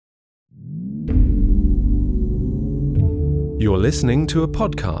You're listening to a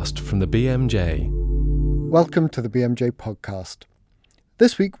podcast from the BMJ. Welcome to the BMJ podcast.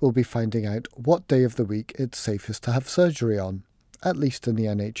 This week we'll be finding out what day of the week it's safest to have surgery on, at least in the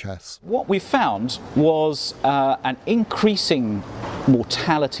NHS. What we found was an increasing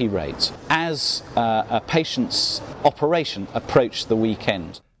mortality rate as a patient's operation approached the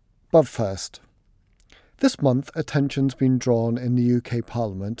weekend. But first, this month attention's been drawn in the UK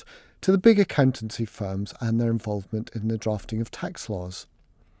Parliament to the big accountancy firms and their involvement in the drafting of tax laws.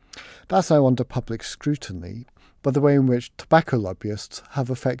 That's now under public scrutiny, but the way in which tobacco lobbyists have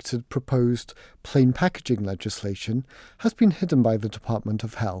affected proposed plain packaging legislation has been hidden by the Department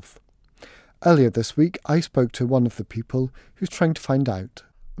of Health. Earlier this week, I spoke to one of the people who's trying to find out.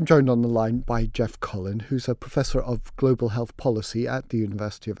 I'm joined on the line by Jeff Collin, who's a Professor of Global Health Policy at the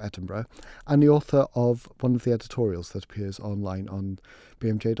University of Edinburgh and the author of one of the editorials that appears online on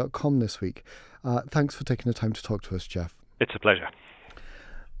bmj.com this week. Thanks for taking the time to talk to us, Jeff. It's a pleasure.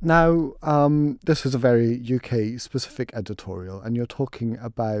 Now, this is a very UK-specific editorial, and you're talking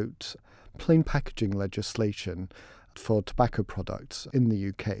about plain packaging legislation for tobacco products in the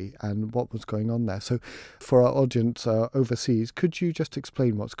UK and what was going on there. So for our audience overseas, could you just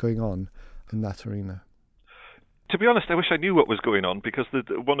explain what's going on in that arena? To be honest, I wish I knew what was going on, because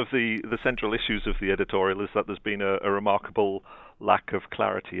one of the central issues of the editorial is that there's been a remarkable lack of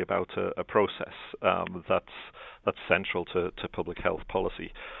clarity about a process that's central to public health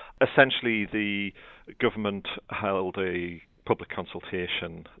policy. Essentially, the government held a public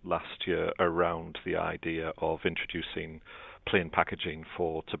consultation last year around the idea of introducing plain packaging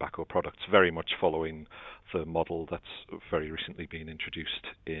for tobacco products, very much following the model that's very recently been introduced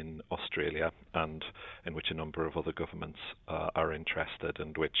in Australia and in which a number of other governments are interested,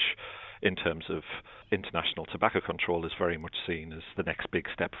 and which, in terms of international tobacco control, is very much seen as the next big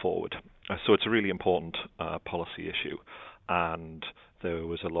step forward. So it's a really important policy issue, and there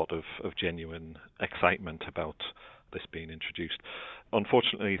was a lot of genuine excitement about this being introduced.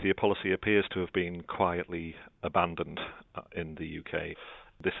 Unfortunately, the policy appears to have been quietly abandoned in the UK.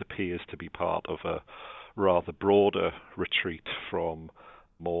 This appears to be part of a rather broader retreat from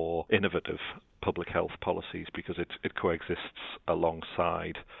more innovative public health policies, because it coexists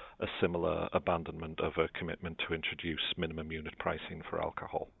alongside a similar abandonment of a commitment to introduce minimum unit pricing for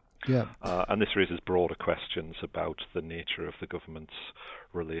alcohol. Yeah. And this raises broader questions about the nature of the government's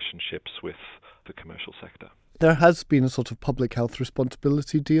relationships with the commercial sector. There has been a sort of public health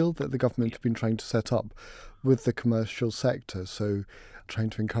responsibility deal that the government has been trying to set up with the commercial sector, so trying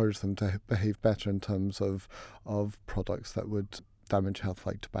to encourage them to behave better in terms of products that would damage health,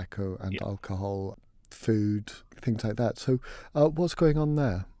 like tobacco and alcohol, food, things like that. So what's going on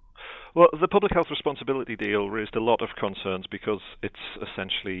there? Well, the public health responsibility deal raised a lot of concerns because it's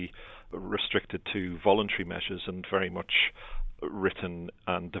essentially restricted to voluntary measures and very much written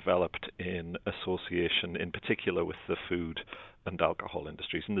and developed in association, in particular, with the food and alcohol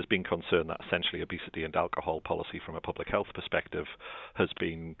industries. And there's been concern that essentially obesity and alcohol policy from a public health perspective has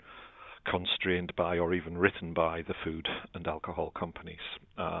been constrained by or even written by the food and alcohol companies.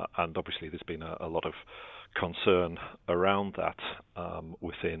 And obviously there's been a lot of concern around that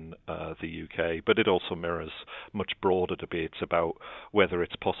within the UK, but it also mirrors much broader debates about whether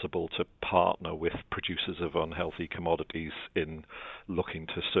it's possible to partner with producers of unhealthy commodities in looking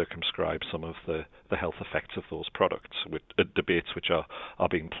to circumscribe some of the health effects of those products, with debates which are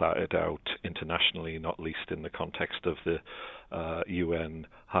being plotted out internationally, not least in the context of the UN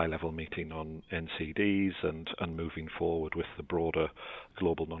high-level meeting on NCDs and moving forward with the broader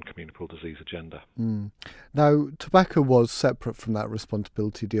global non-communicable disease agenda. Now, tobacco was separate from that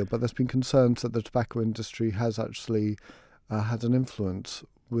responsibility deal, but there's been concerns that the tobacco industry has actually had an influence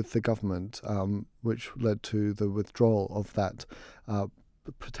with the government, which led to the withdrawal of that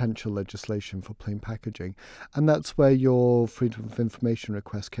potential legislation for plain packaging. And that's where your Freedom of Information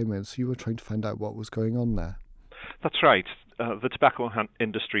request came in. So you were trying to find out what was going on there. That's right. The tobacco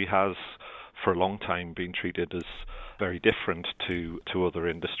industry has, for a long time, been treated as very different to other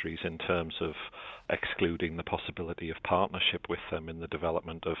industries in terms of excluding the possibility of partnership with them in the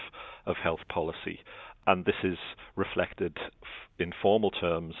development of health policy. And this is reflected in formal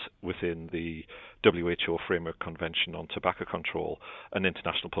terms within the WHO Framework Convention on Tobacco Control, an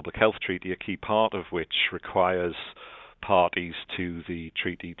international public health treaty, a key part of which requires parties to the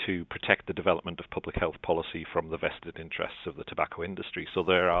treaty to protect the development of public health policy from the vested interests of the tobacco industry. So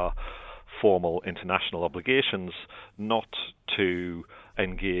there are formal international obligations not to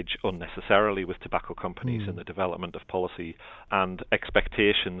engage unnecessarily with tobacco companies in the development of policy, and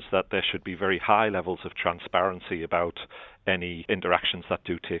expectations that there should be very high levels of transparency about any interactions that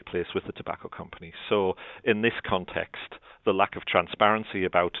do take place with the tobacco companies. So in this context, the lack of transparency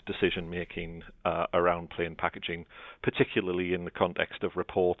about decision-making around plain packaging, particularly in the context of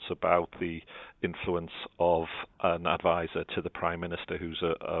reports about the influence of an advisor to the Prime Minister who's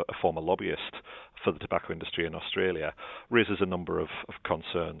a former lobbyist for the tobacco industry in Australia, raises a number of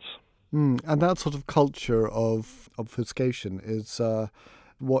concerns. And that sort of culture of obfuscation is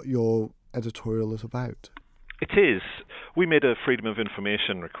what your editorial is about. It is. We made a Freedom of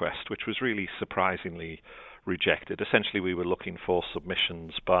Information request, which was really surprisingly rejected. Essentially, we were looking for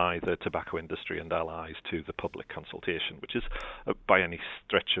submissions by the tobacco industry and allies to the public consultation, which is, by any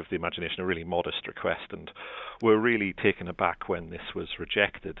stretch of the imagination, a really modest request. And we're really taken aback when this was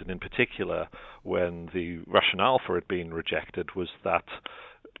rejected, and in particular when the rationale for it being rejected was that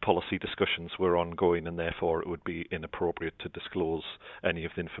policy discussions were ongoing and therefore it would be inappropriate to disclose any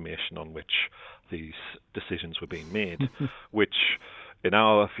of the information on which these decisions were being made, which in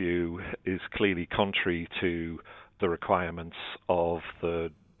our view is clearly contrary to the requirements of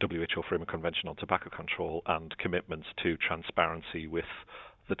the WHO Framework Convention on Tobacco Control and commitments to transparency with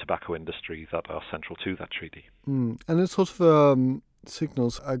the tobacco industry that are central to that treaty. And it sort of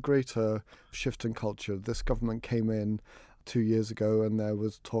signals a greater shift in culture. This government came in 2 years ago and there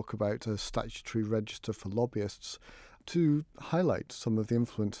was talk about a statutory register for lobbyists to highlight some of the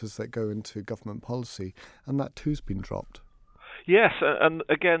influences that go into government policy, and that too's been dropped. Yes, and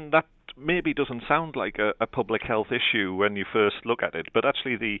again, that maybe doesn't sound like a public health issue when you first look at it, but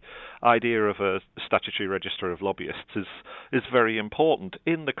actually the idea of a statutory register of lobbyists is very important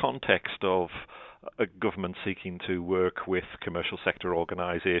in the context of a government seeking to work with commercial sector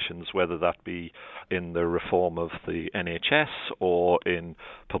organisations, whether that be in the reform of the NHS or in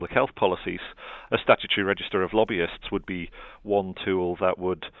public health policies. A statutory register of lobbyists would be one tool that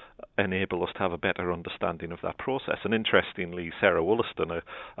would enable us to have a better understanding of that process. And interestingly, Sarah Wollaston,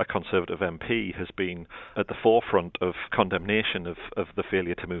 a Conservative MP, has been at the forefront of condemnation of the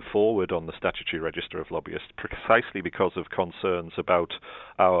failure to move forward on the statutory register of lobbyists, precisely because of concerns about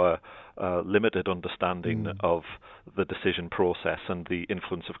our limited understanding of the decision process and the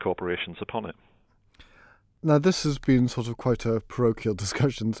influence of corporations upon it. Now, this has been sort of quite a parochial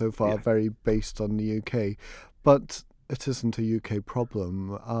discussion so far, very based on the UK, but it isn't a UK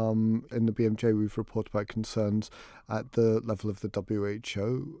problem. In the BMJ, we've reported about concerns at the level of the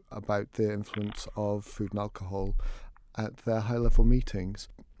WHO about the influence of food and alcohol at their high-level meetings.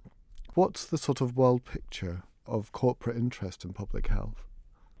 What's the sort of world picture of corporate interest in public health?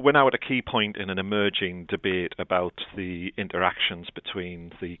 We're now at a key point in an emerging debate about the interactions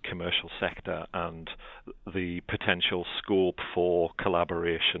between the commercial sector and the potential scope for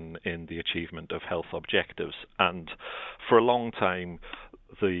collaboration in the achievement of health objectives. And for a long time,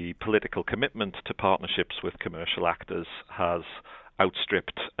 the political commitment to partnerships with commercial actors has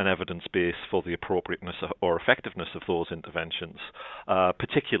outstripped an evidence base for the appropriateness or effectiveness of those interventions,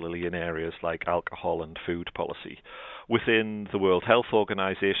 particularly in areas like alcohol and food policy. Within the World Health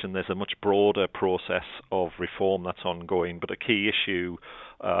Organization, there's a much broader process of reform that's ongoing, but a key issue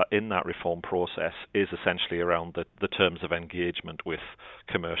in that reform process is essentially around the terms of engagement with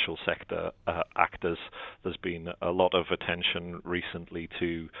commercial sector actors. There's been a lot of attention recently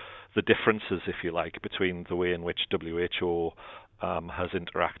to the differences, if you like, between the way in which WHO has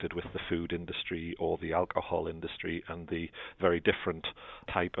interacted with the food industry or the alcohol industry and the very different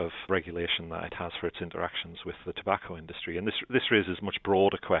type of regulation that it has for its interactions with the tobacco industry. And this raises much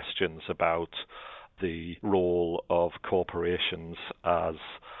broader questions about the role of corporations as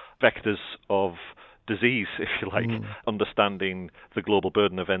vectors of disease, if you like, understanding the global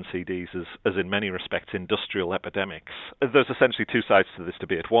burden of NCDs as in many respects industrial epidemics. There's essentially two sides to this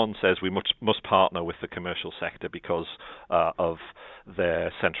debate. One says we must partner with the commercial sector because of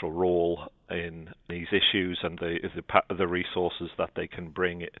their central role in these issues and the resources that they can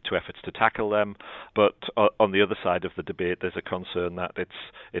bring to efforts to tackle them. But on the other side of the debate, there's a concern that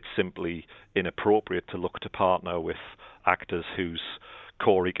it's simply inappropriate to look to partner with actors whose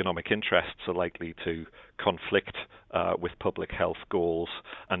core economic interests are likely to conflict with public health goals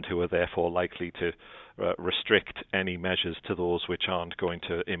and who are therefore likely to restrict any measures to those which aren't going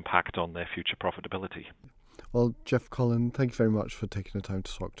to impact on their future profitability. Well, Jeff Collin, thank you very much for taking the time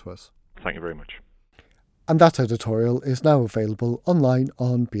to talk to us. Thank you very much. And that editorial is now available online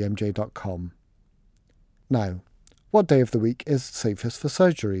on bmj.com. Now, what day of the week is safest for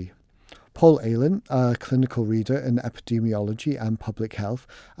surgery? Paul Aylin, a clinical reader in epidemiology and public health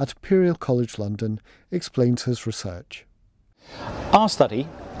at Imperial College London, explains his research. Our study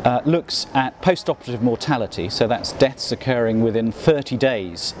looks at post-operative mortality, so that's deaths occurring within 30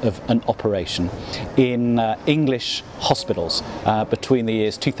 days of an operation in English hospitals between the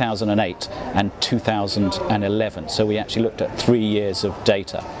years 2008 and 2011. So we actually looked at 3 years of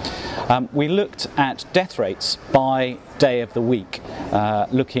data. We looked at death rates by day of the week,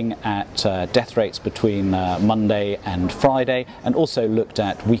 looking at death rates between Monday and Friday, and also looked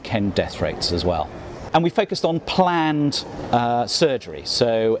at weekend death rates as well. And we focused on planned surgery,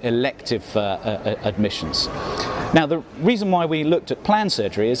 so elective admissions. Now, the reason why we looked at planned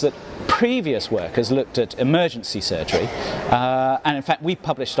surgery is that previous work has looked at emergency surgery, and in fact we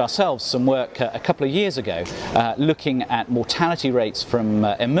published ourselves some work a couple of years ago looking at mortality rates from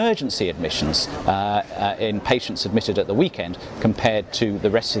emergency admissions in patients admitted at the weekend compared to the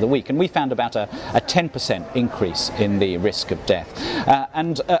rest of the week, and we found about a 10% increase in the risk of death.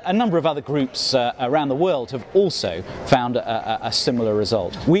 And a number of other groups around the world have also found a similar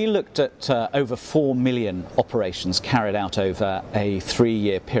result. We looked at over 4 million operations carried out over a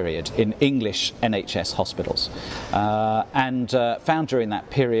 3-year period in English NHS hospitals, and found during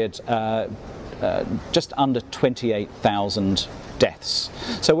that period just under 28,000 deaths.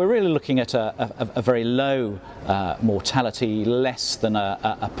 So we're really looking at a very low mortality, less than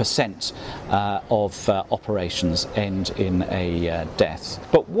a percent of operations end in a death.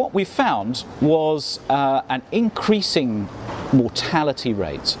 But what we found was an increasing mortality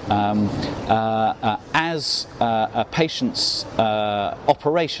rate as a patient's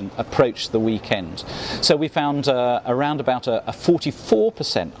operation approached the weekend. So we found around about a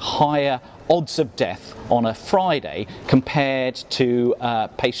 44% higher odds of death on a Friday compared to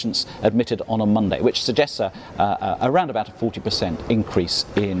patients admitted on a Monday, which suggests around about a 40% increase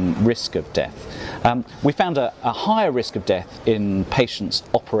in risk of death. We found a higher risk of death in patients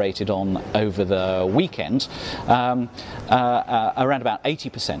operated on over the weekend, around about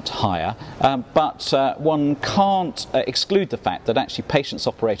 80% higher, but one can't exclude the fact that actually patients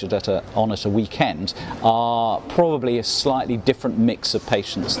operated on at a weekend are probably a slightly different mix of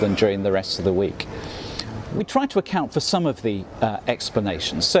patients than during the rest of the week. We tried to account for some of the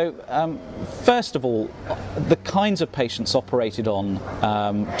explanations. So first of all, the kinds of patients operated on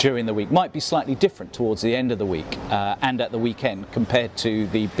during the week might be slightly different towards the end of the week and at the weekend compared to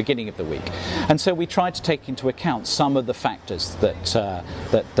the beginning of the week. And so we tried to take into account some of the factors that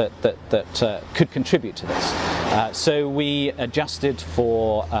could contribute to this. So we adjusted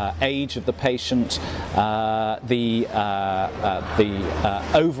for age of the patient, the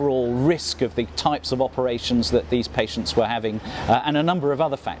overall risk of the types of operations that these patients were having, and a number of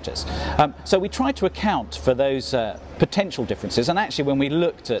other factors. So we tried to account for those potential differences, and actually when we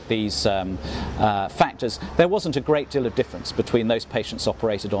looked at these factors, there wasn't a great deal of difference between those patients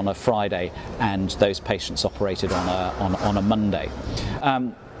operated on a Friday and those patients operated on a Monday.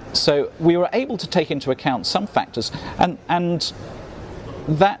 So we were able to take into account some factors, and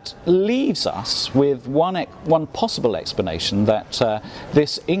that leaves us with one possible explanation that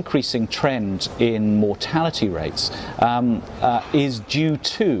this increasing trend in mortality rates is due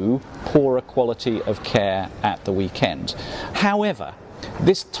to poorer quality of care at the weekend. However,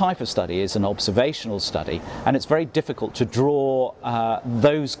 this type of study is an observational study, and it's very difficult to draw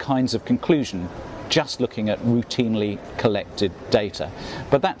those kinds of conclusions just looking at routinely collected data.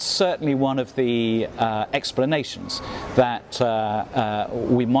 But that's certainly one of the explanations that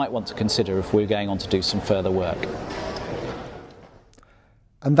we might want to consider if we're going on to do some further work.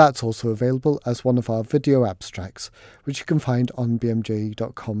 And that's also available as one of our video abstracts, which you can find on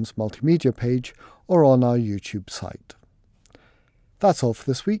bmj.com's multimedia page or on our YouTube site. That's all for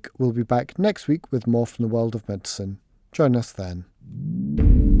this week. We'll be back next week with more from the world of medicine. Join us then.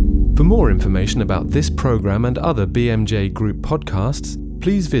 For more information about this programme and other BMJ Group podcasts,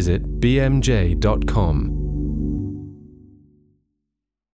 please visit bmj.com.